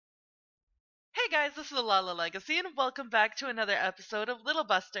Hey guys, this is the Lala Legacy, and welcome back to another episode of Little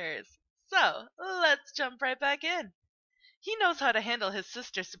Busters. So, let's jump right back in. He knows how to handle his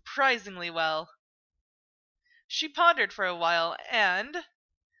sister surprisingly well. She pondered for a while and,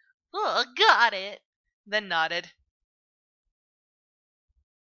 oh, got it, then nodded.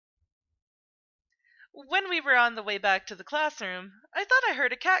 When we were on the way back to the classroom, I thought I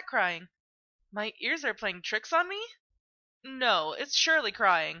heard a cat crying. My ears are playing tricks on me? No, it's surely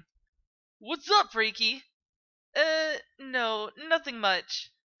crying. What's up, Freaky? No, nothing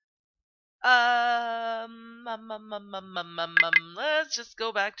much. Let's just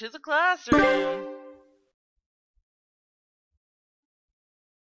go back to the classroom.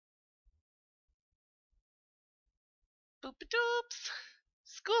 Boop-a-doops.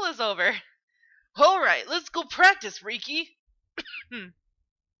 School is over. Alright, let's go practice, Riki.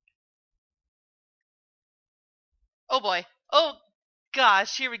 Oh boy. Oh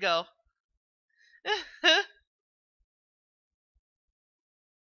gosh, here we go.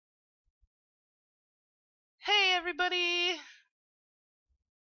 Hey everybody!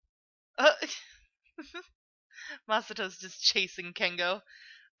 Masato's just chasing Kengo.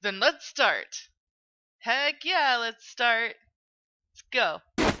 Then let's start. Heck yeah, let's start. Let's go.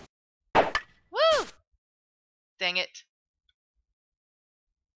 Woo! Dang it.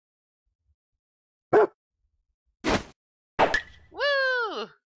 Woo!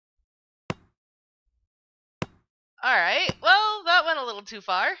 Alright, well, that went a little too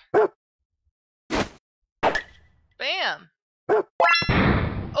far. Bam!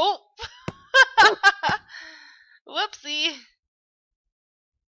 Oh! Whoopsie!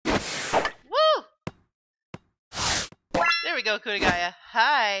 Woo! There we go, Kurugaya.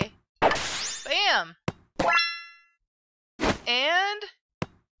 Hi! Bam! And...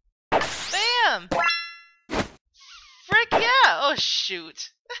 Bam! Frick yeah! Oh shoot!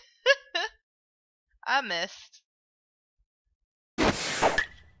 I missed.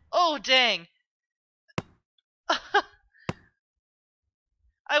 Oh dang!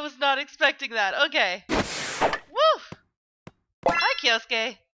 I was not expecting that. Okay. Woo! Hi,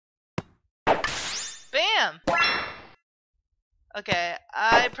 Kyosuke. Bam! Okay,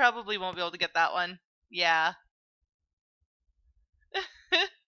 I probably won't be able to get that one. Yeah.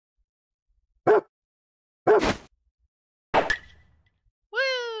 Woo!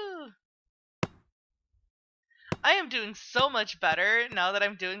 I am doing so much better now that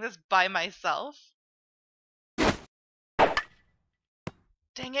I'm doing this by myself.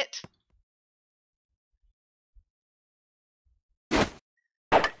 Dang it.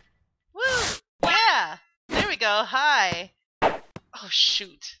 Woo! Yeah! There we go. Hi. Oh,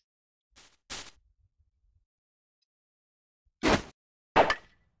 shoot.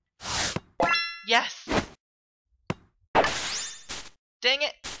 Yes! Dang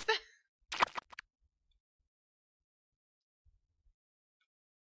it!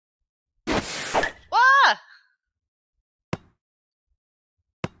 Wah!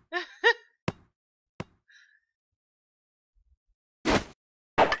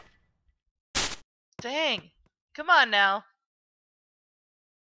 Dang. Come on now.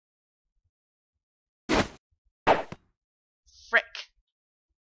 Frick.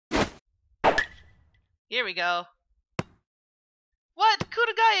 Here we go. What?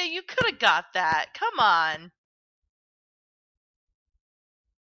 Kurugaya, you could have got that. Come on.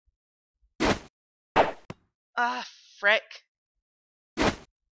 Ah, frick.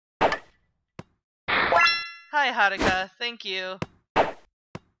 Hi, Haruka. Thank you.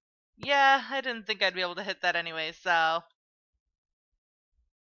 Yeah, I didn't think I'd be able to hit that anyway, so...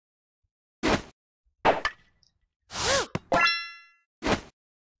 Woo!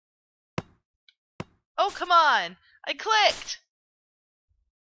 Oh, come on! I clicked!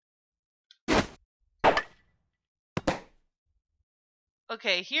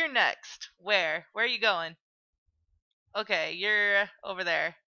 Okay, here next. Where? Where are you going? Okay, you're over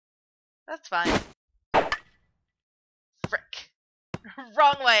there. That's fine. Frick.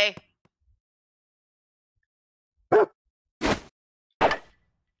 Wrong way!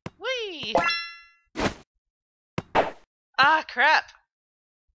 Whee! Ah, crap!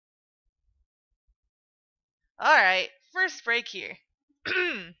 Alright, first break here.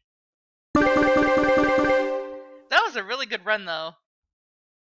 That was a really good run, though.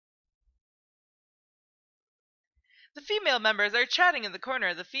 The female members are chatting in the corner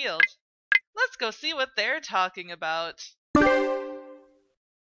of the field. Let's go see what they're talking about.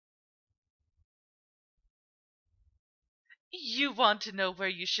 You want to know where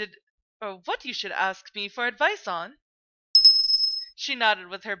you should, or what you should ask me for advice on? She nodded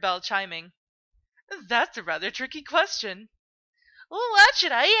with her bell chiming. That's a rather tricky question. What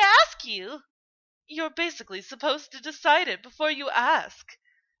should I ask you? You're basically supposed to decide it before you ask.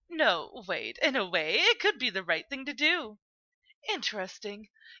 No, wait, in a way, it could be the right thing to do. Interesting.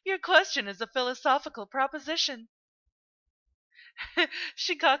 Your question is a philosophical proposition.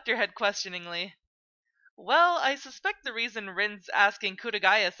 She cocked her head questioningly. Well, I suspect the reason Rin's asking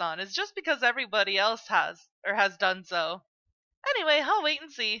Kurugaya-san is just because everybody else has done so. Anyway, I'll wait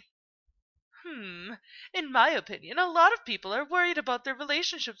and see. In my opinion, a lot of people are worried about their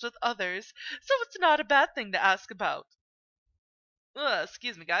relationships with others, so it's not a bad thing to ask about.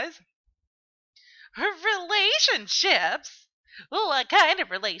 Excuse me, guys. Relationships? What kind of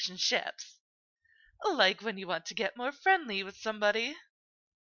relationships? Like when you want to get more friendly with somebody.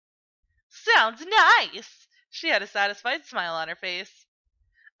 Sounds nice! She had a satisfied smile on her face.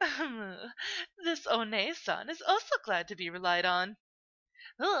 This One-san is also glad to be relied on.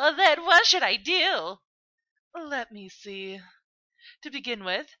 Then what should I do? Let me see. To begin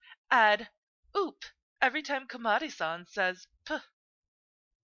with, add oop every time Kamari-san says p.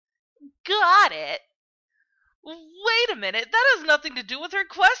 Got it! Wait a minute, that has nothing to do with her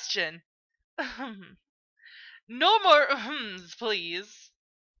question. No more ums, please.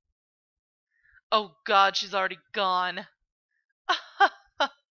 Oh God, she's already gone.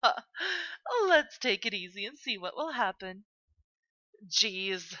 Let's take it easy and see what will happen.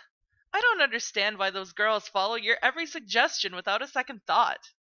 Jeez. I don't understand why those girls follow your every suggestion without a second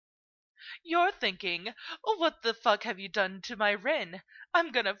thought. You're thinking, oh, what the fuck have you done to my Rin?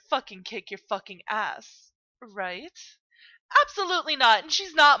 I'm gonna fucking kick your fucking ass. Right? Absolutely not, and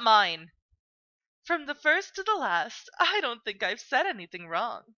she's not mine. From the first to the last, I don't think I've said anything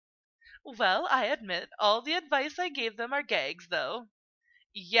wrong. Well, I admit, all the advice I gave them are gags, though.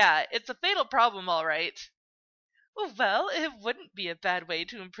 Yeah, it's a fatal problem, all right. Well, it wouldn't be a bad way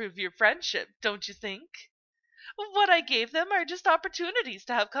to improve your friendship, don't you think? What I gave them are just opportunities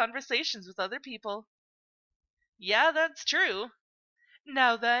to have conversations with other people. Yeah, that's true.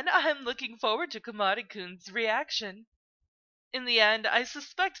 Now then, I'm looking forward to Kamari-kun's reaction. In the end, I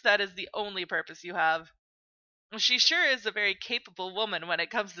suspect that is the only purpose you have. She sure is a very capable woman when it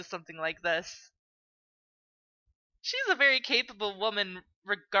comes to something like this. She's a very capable woman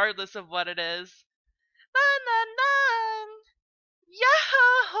regardless of what it is. Na na na!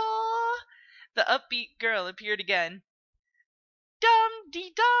 Yahoo! The upbeat girl appeared again.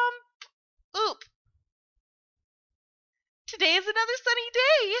 Dum-dee-dum! Oop! Today's another sunny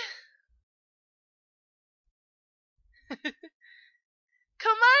day!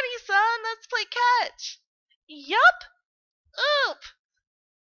 Komari-san, let's play catch! Yup! Oop!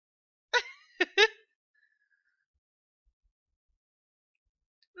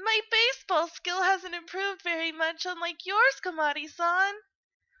 My baseball skill hasn't improved very much, unlike yours, Komari-san.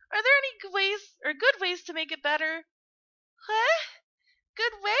 Are there any good ways to make it better? Huh?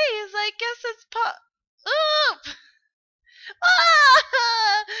 Good ways? I guess it's Oop!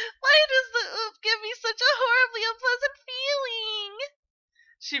 Ah! Why does the oop give me such a horribly unpleasant feeling?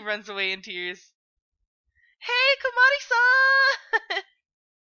 She runs away in tears. Hey,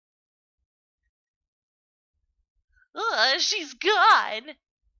 Komari-san! She's gone.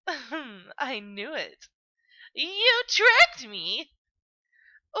 I knew it. You tricked me.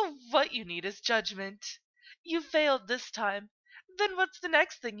 Oh, what you need is judgment. You failed this time. Then what's the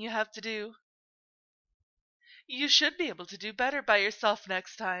next thing you have to do? You should be able to do better by yourself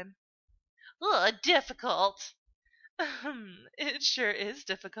next time. Difficult. It sure is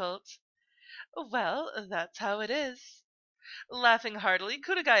difficult. Well, that's how it is. Laughing heartily,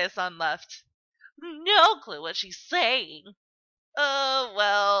 Kurugaya-san left. No clue what she's saying. Oh,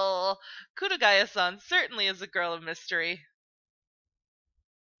 well, Kurugaya-san certainly is a girl of mystery.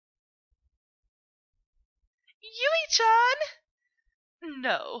 Yui-chan!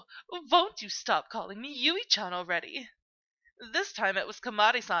 No, won't you stop calling me Yui-chan already? This time it was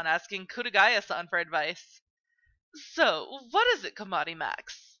Kamari-san asking Kurugaya-san for advice. So, what is it,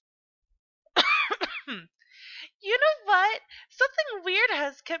 Kamari-max? You know what? Something weird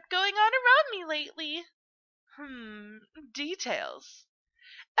has kept going on around me lately. Details.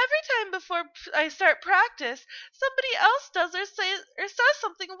 Every time before I start practice, somebody else does or says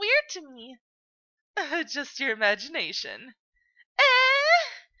something weird to me. Just your imagination.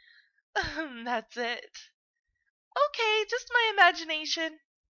 That's it. Okay, just my imagination.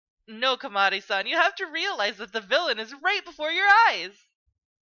 No, Kamari-san, you have to realize that the villain is right before your eyes.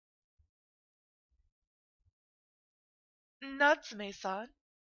 Natsume-san.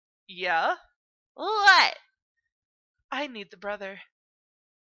 Yeah? What? I need the brother.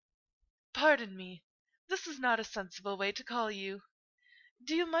 Pardon me. This is not a sensible way to call you.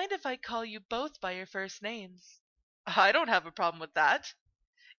 Do you mind if I call you both by your first names? I don't have a problem with that.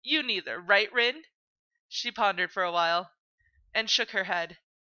 You neither, right, Rin? She pondered for a while, and shook her head.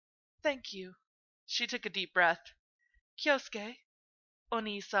 Thank you. She took a deep breath. Kyosuke,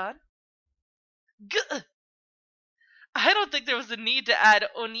 Oni-san. Gah! I don't think there was a need to add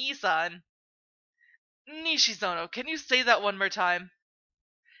Oni-san. Nishizono, can you say that one more time?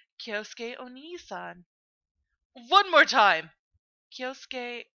 Kyosuke Oni-san. One more time!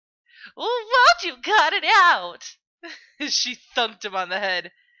 Kyosuke... Won't you cut it out? She thunked him on the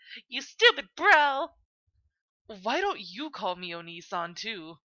head. You stupid bro! Why don't you call me Oni-san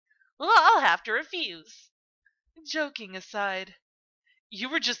too? Well, I'll have to refuse. Joking aside. You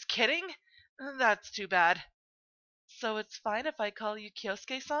were just kidding? That's too bad. So it's fine if I call you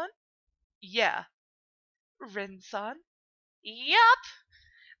Kyosuke-san? Yeah. Rin-san? Yup!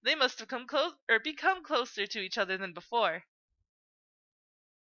 They must have become closer to each other than before.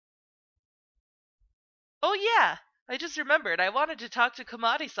 Oh yeah, I just remembered I wanted to talk to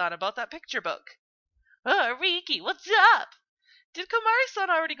Komari-san about that picture book. Riki, what's up? Did Komari-san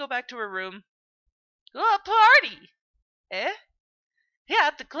already go back to her room? A party! Eh? Yeah,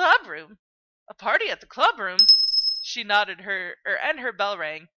 at the club room. A party at the club room? She nodded and her bell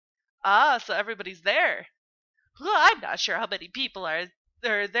rang. Ah, so everybody's there. Well, I'm not sure how many people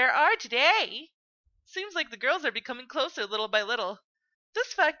there are today. Seems like the girls are becoming closer little by little.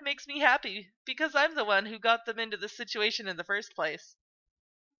 This fact makes me happy, because I'm the one who got them into this situation in the first place.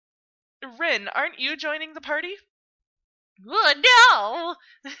 Rin, aren't you joining the party? No!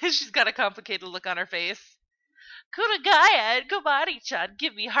 She's got a complicated look on her face. Kurugaya and Komari-chan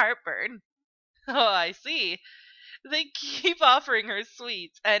give me heartburn. Oh, I see. They keep offering her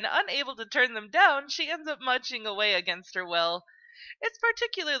sweets, and unable to turn them down, she ends up munching away against her will. It's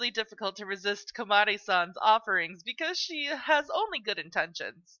particularly difficult to resist Komari-san's offerings because she has only good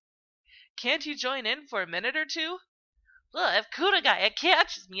intentions. Can't you join in for a minute or two? Well, if Kurugaya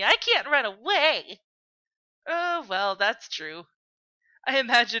catches me, I can't run away. Oh, well, that's true. I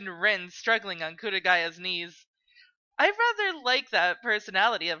imagine Rin struggling on Kurugaya's knees. I rather like that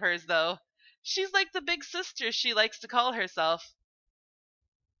personality of hers, though. She's like the big sister she likes to call herself.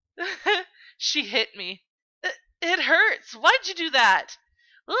 She hit me. It hurts. Why'd you do that?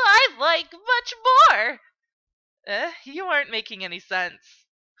 Well, I like much more. You aren't making any sense.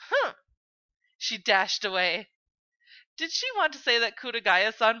 Huh. She dashed away. Did she want to say that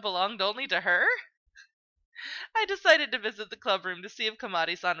Kurugaya-san belonged only to her? I decided to visit the clubroom to see if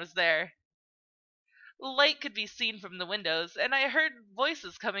Komari-san was there. Light could be seen from the windows, and I heard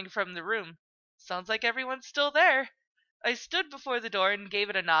voices coming from the room. Sounds like everyone's still there. I stood before the door and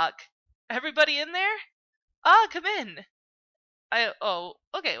gave it a knock. Everybody in there? Ah, come in.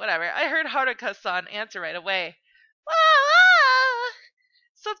 Okay, whatever. I heard Haruka-san answer right away. Ah!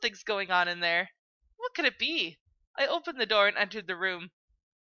 Something's going on in there. What could it be? I opened the door and entered the room.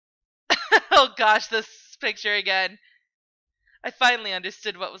 Oh gosh, this picture again. I finally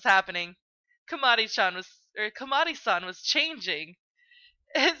understood what was happening. Komari-san was changing.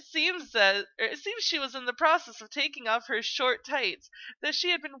 It seems she was in the process of taking off her short tights that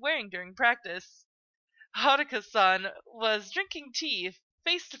she had been wearing during practice. Haruka-san was drinking tea,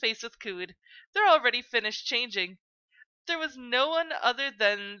 face to face with Kud. They're already finished changing. There was no one other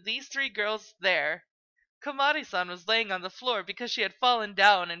than these three girls there. Komari-san was laying on the floor because she had fallen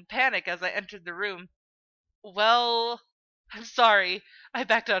down in panic as I entered the room. Well, I'm sorry. I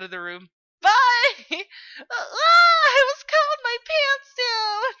backed out of the room. Bye! I was calling my pants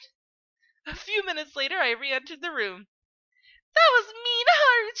down! A few minutes later, I re-entered the room. That was mean,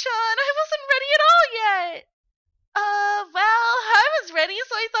 Haru-chan. I wasn't ready at all yet. Well, I was ready,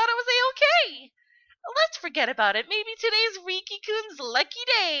 so I thought it was a-okay. Let's forget about it. Maybe today's Riki-kun's lucky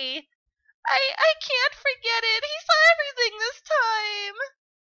day. I can't forget it. He saw everything this time.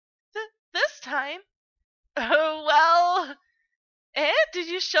 This time? Oh, well. Did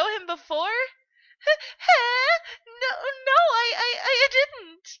you show him before? No, I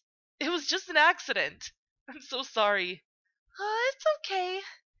didn't. It was just an accident. I'm so sorry. It's okay.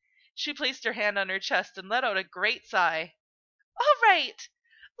 She placed her hand on her chest and let out a great sigh. All right.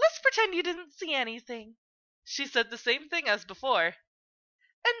 Let's pretend you didn't see anything. She said the same thing as before.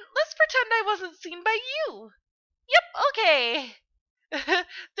 And let's pretend I wasn't seen by you. Yep, okay.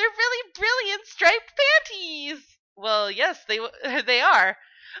 They're really brilliant striped panties. Well, yes, they are.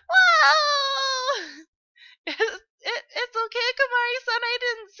 Whoa! It's okay, Komari-san. I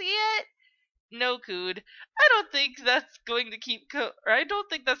didn't see it. No, Kud. I don't think that's going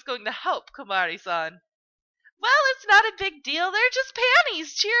to help Komari-san. Well, it's not a big deal. They're just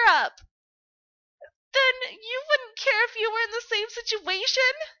panties. Cheer up. Then you wouldn't care if you were in the same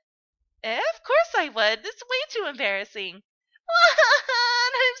situation? Of course I would. It's way too embarrassing.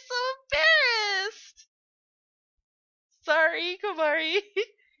 I'm so embarrassed. Sorry, Kumari. Okay,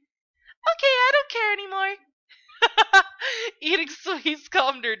 I don't care anymore. Eating sweets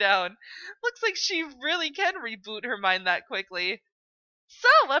calmed her down. Looks like she really can reboot her mind that quickly. So,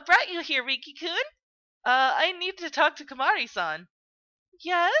 what brought you here, Riki-kun? I need to talk to Kamari-san.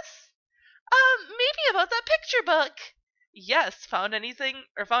 Yes? Maybe about that picture book. Yes, found out anything?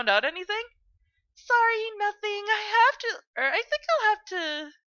 Sorry, nothing. I think I'll have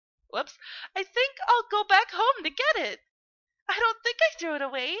to, whoops, I think I'll go back home to get it. I don't think I threw it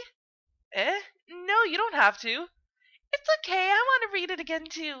away. No, you don't have to. It's okay, I want to read it again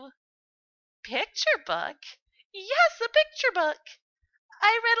too. Picture book? Yes, a picture book.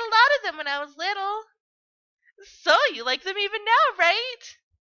 I read a lot of them when I was little. So, you like them even now, right?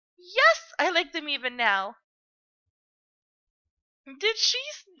 Yes, I like them even now. Did she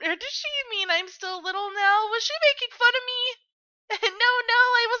mean I'm still little now? Was she making fun of me? No,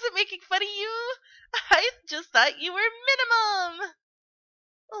 I wasn't making fun of you. I just thought you were minimum.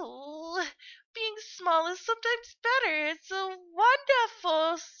 Oh, being small is sometimes better. It's a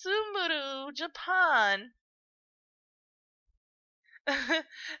wonderful Sumuru, Japan.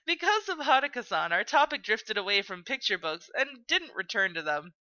 Because of Haruka-san, our topic drifted away from picture books and didn't return to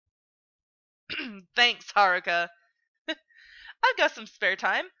them. Thanks, Haruka. I've got some spare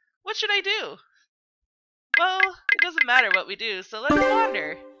time. What should I do? Well, it doesn't matter what we do, so let's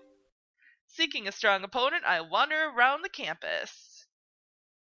wander. Seeking a strong opponent, I wander around the campus.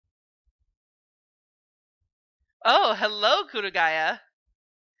 Oh, hello, Kurugaya.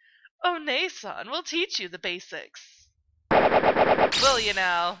 Oh, Nei-san, we'll teach you the basics. Will you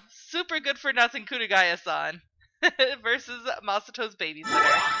now? Super good for nothing Kurugaya-san versus Masato's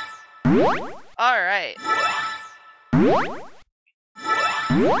babysitter. Alright.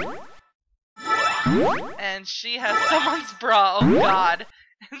 And she has someone's bra, oh god.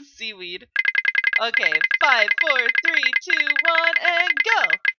 And seaweed. Okay, 5, 4, 3, 2, 1, and go!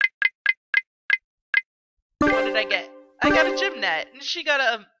 What did I get? I got a gym net, and she got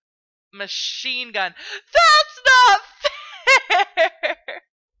a machine gun. That's not fair!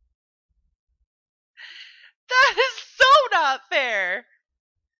 That is so not fair!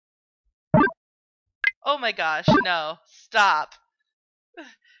 Oh my gosh, no. Stop.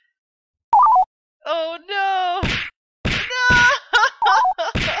 Oh no! No!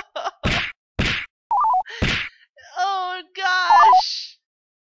 Oh gosh!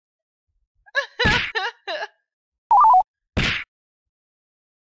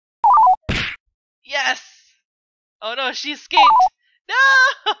 Yes! Oh no, she escaped! No!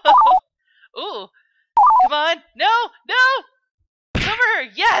 Ooh! Come on! No! Cover her!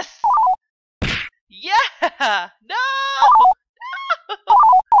 Yes! Yeah! No!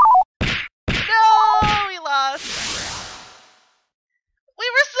 No! We lost! We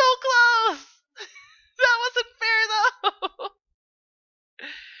were so close! That wasn't fair though!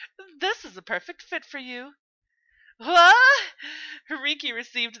 This is a perfect fit for you. What? Riki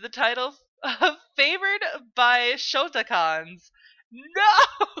received the title of Favored by Shotakons.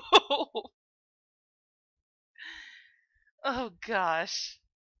 No! Oh gosh.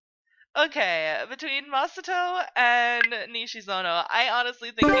 Okay, between Masato and Nishizono, I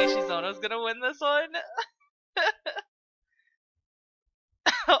honestly think Nishizono's gonna win this one.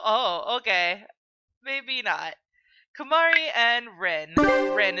 Oh, okay. Maybe not. Kumari and Rin.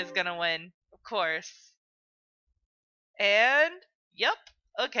 Rin is gonna win, of course. And, yep,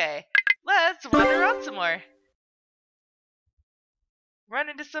 okay. Let's wander around some more. Run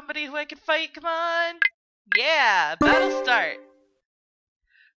into somebody who I can fight, come on. Yeah, battle start.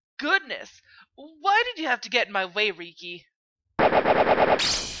 Goodness, why did you have to get in my way, Riki?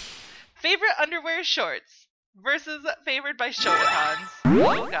 Favorite underwear shorts versus favored by Shotakons.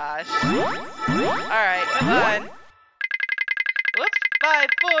 Oh gosh. Alright, come on. Whoops. 5,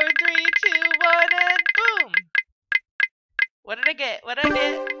 4, 3, 2, 1, and boom! What did I get?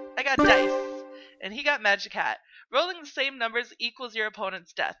 I got dice. And he got magic hat. Rolling the same numbers equals your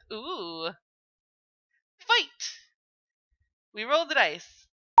opponent's death. Ooh. Fight! We rolled the dice.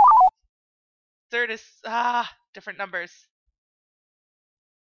 Third is different numbers.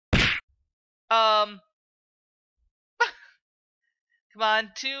 Come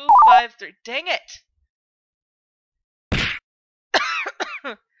on, 2, 5, 3. Dang it!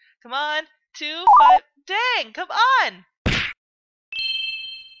 Come on, 2, 5. Dang! Come on!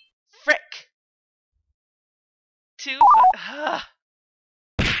 Frick! 2, 5.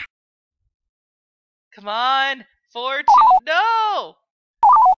 Come on, 4, 2. No!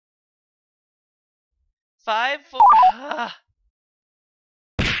 5, 4.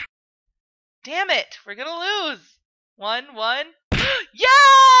 Damn it! We're gonna lose. 1, 1.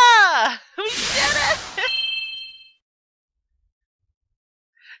 Yeah! We did it!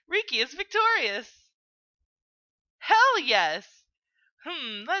 Riki is victorious. Hell yes.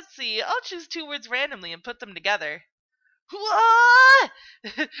 Let's see. I'll choose 2 words randomly and put them together.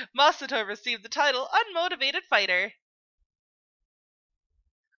 Masato received the title Unmotivated Fighter.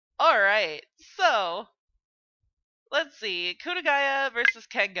 Alright, so let's see. Kurugaya versus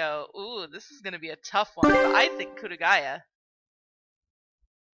Kengo. Ooh, this is going to be a tough one, but I think Kurugaya.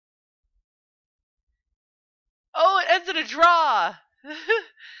 Oh, it ends in a draw!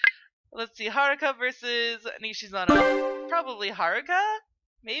 Let's see. Haruka versus Nishizano. Probably Haruka?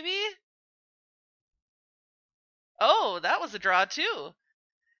 Maybe? Oh, that was a draw too.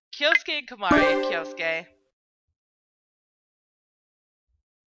 Kyosuke and Kamari. Kyosuke.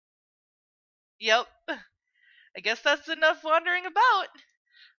 Yep. I guess that's enough wandering about.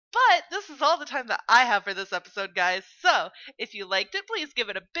 But this is all the time that I have for this episode, guys. So, if you liked it, please give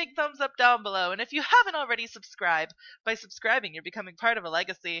it a big thumbs up down below. And if you haven't already subscribed, by subscribing, you're becoming part of a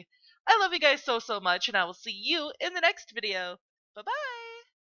legacy. I love you guys so much, and I will see you in the next video. Bye-bye!